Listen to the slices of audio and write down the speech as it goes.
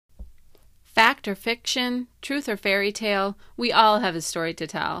Fact or fiction, truth or fairy tale, we all have a story to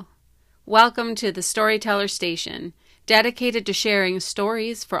tell. Welcome to the Storyteller Station, dedicated to sharing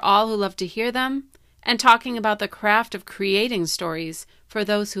stories for all who love to hear them and talking about the craft of creating stories for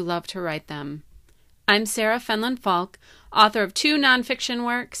those who love to write them. I'm Sarah Fenlon Falk, author of 2 nonfiction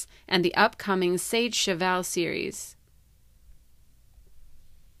works and the upcoming Sage Cheval series.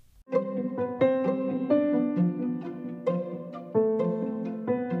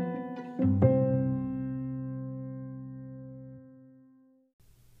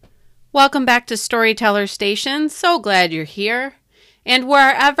 Welcome back to Storyteller Station. So glad you're here. And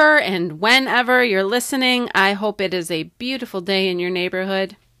wherever and whenever you're listening, I hope it is a beautiful day in your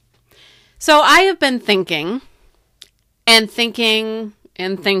neighborhood. So I have been thinking,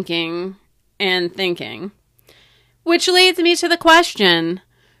 which leads me to the question,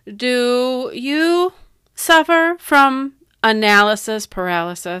 do you suffer from analysis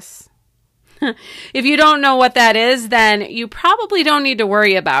paralysis? If you don't know what that is, then you probably don't need to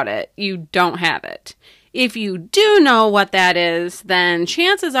worry about it. You don't have it. If you do know what that is, then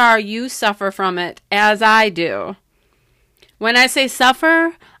chances are you suffer from it, as I do. When I say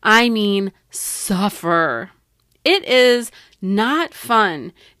suffer, I mean suffer. It is not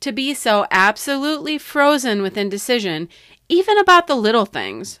fun to be so absolutely frozen with indecision, even about the little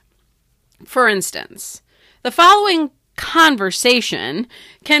things. For instance, the following conversation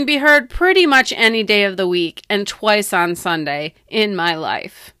can be heard pretty much any day of the week and twice on Sunday in my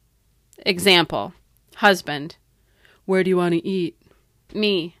life. Example, husband, where do you want to eat?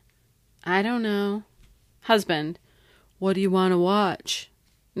 Me, I don't know. Husband, what do you want to watch?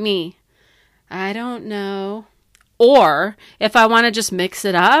 Me, I don't know. Or if I want to just mix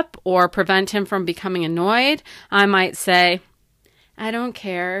it up or prevent him from becoming annoyed, I might say, I don't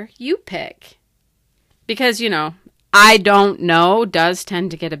care, you pick. Because, I don't know does tend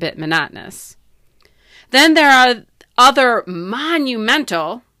to get a bit monotonous. Then there are other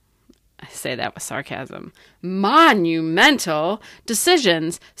monumental, I say that with sarcasm, monumental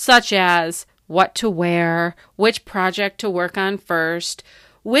decisions such as what to wear, which project to work on first,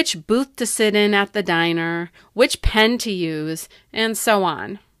 which booth to sit in at the diner, which pen to use, and so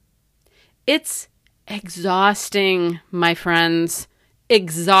on. It's exhausting, my friends.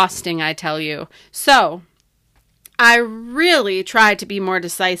 Exhausting, I tell you. So, I really try to be more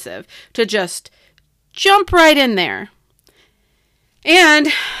decisive, to just jump right in there. And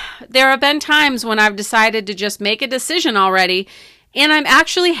there have been times when I've decided to just make a decision already, and I'm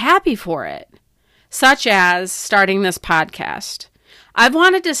actually happy for it, such as starting this podcast. I've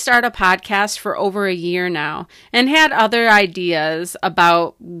wanted to start a podcast for over a year now and had other ideas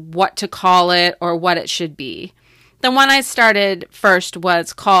about what to call it or what it should be. The one I started first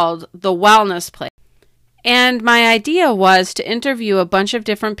was called The Wellness Place. And my idea was to interview a bunch of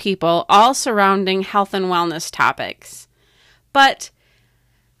different people, all surrounding health and wellness topics. But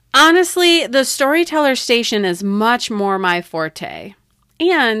honestly, the Storyteller Station is much more my forte.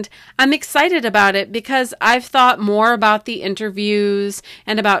 And I'm excited about it because I've thought more about the interviews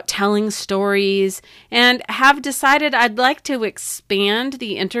and about telling stories and have decided I'd like to expand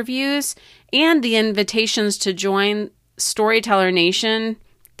the interviews and the invitations to join Storyteller Nation,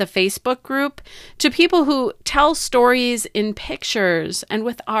 the Facebook group, to people who tell stories in pictures and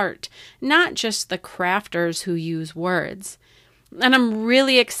with art, not just the crafters who use words. And I'm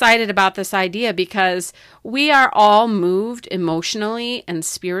really excited about this idea because we are all moved emotionally and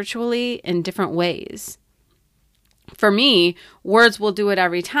spiritually in different ways. For me, words will do it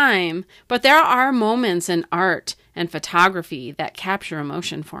every time, but there are moments in art and photography that capture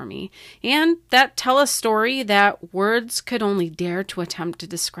emotion for me and that tell a story that words could only dare to attempt to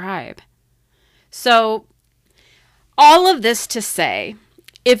describe. So, all of this to say,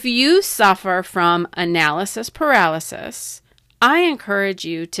 if you suffer from analysis paralysis, I encourage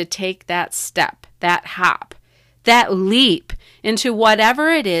you to take that step, that hop, that leap into whatever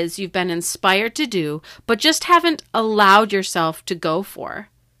it is you've been inspired to do, but just haven't allowed yourself to go for.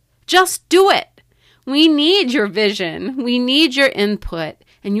 Just do it. We need your vision. We need your input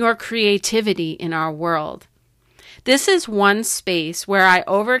and your creativity in our world. This is one space where I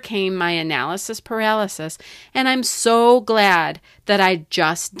overcame my analysis paralysis, and I'm so glad that I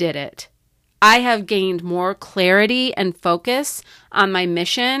just did it. I have gained more clarity and focus on my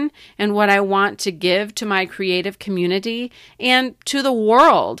mission and what I want to give to my creative community and to the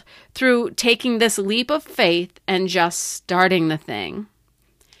world through taking this leap of faith and just starting the thing.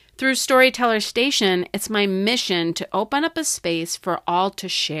 Through Storyteller Station, it's my mission to open up a space for all to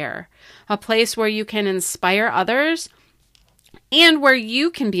share, a place where you can inspire others and where you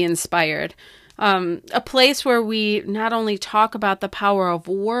can be inspired, a place where we not only talk about the power of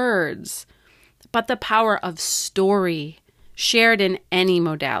words, but the power of story shared in any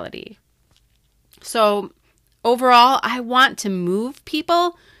modality. So overall, I want to move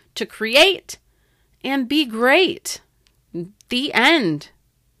people to create and be great. The end.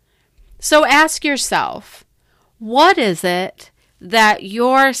 So ask yourself, what is it that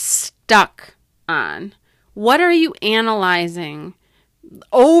you're stuck on? What are you analyzing,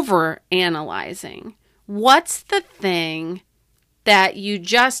 over-analyzing? What's the thing that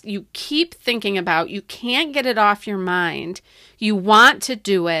you keep thinking about? You can't get it off your mind. You want to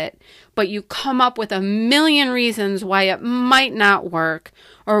do it, but you come up with a million reasons why it might not work,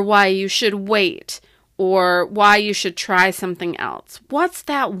 or why you should wait, or why you should try something else. What's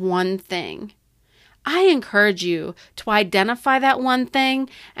that one thing? I encourage you to identify that one thing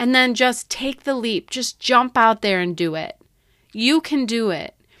and then just take the leap. Just jump out there and do it. You can do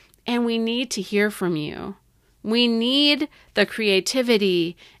it. And we need to hear from you. We need the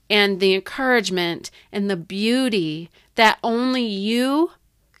creativity and the encouragement and the beauty that only you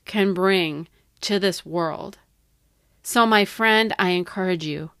can bring to this world. So, my friend, I encourage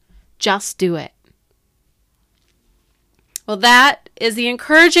you, just do it. Well, that is the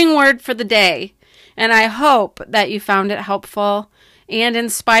encouraging word for the day. And I hope that you found it helpful and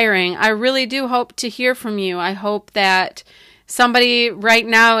inspiring. I really do hope to hear from you. I hope that somebody right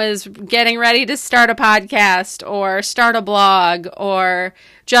now is getting ready to start a podcast or start a blog or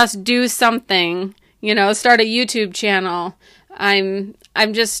just do something, start a YouTube channel. I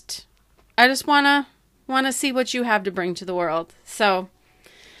just want to see what you have to bring to the world. So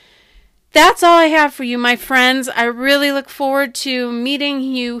that's all I have for you, my friends. I really look forward to meeting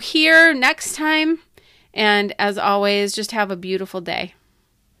you here next time. And as always, just have a beautiful day.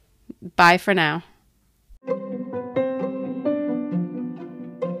 Bye for now.